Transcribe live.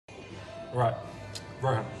Right,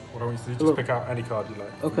 Rohan, what I want you to do, just pick out any card you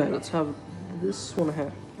like. Okay, let's have this one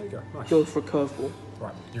here. There you go, nice. Go for a curveball.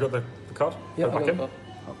 Right, you got the card? Yeah, Put it back in.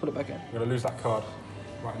 I'll put it back in. You're going to lose that card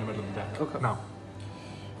right in the middle of the deck. Okay. Now,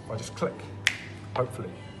 if I just click, hopefully,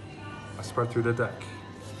 I spread through the deck,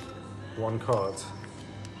 one card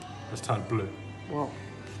has turned blue. Wow.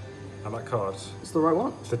 And that card, It's the right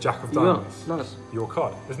one. it's the Jack of Diamonds. Yeah, nice. Your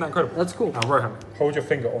card. Isn't that incredible? That's cool. Now, Rohan, hold your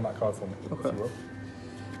finger on that card for me, Okay. if you will.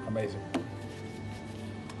 Amazing.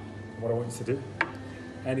 What I want you to do,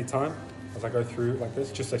 anytime as I go through like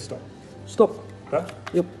this, just say stop. Stop. There?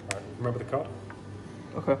 Yep. Alright, remember the card?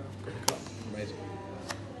 Okay. Got the card. Amazing.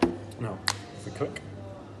 Now, if we click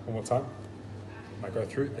one more time, and I go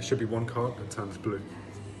through, there should be one card that turns blue.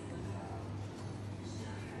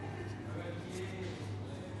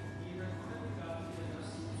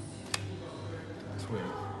 That's weird.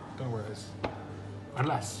 Don't know where it is.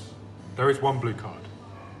 Unless there is one blue card.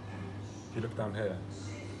 If you look down here.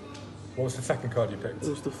 What was the second card you picked? It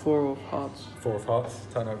was the 4 of hearts. 4 of hearts.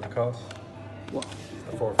 Turn over the card. Wow.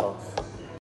 The 4 of hearts.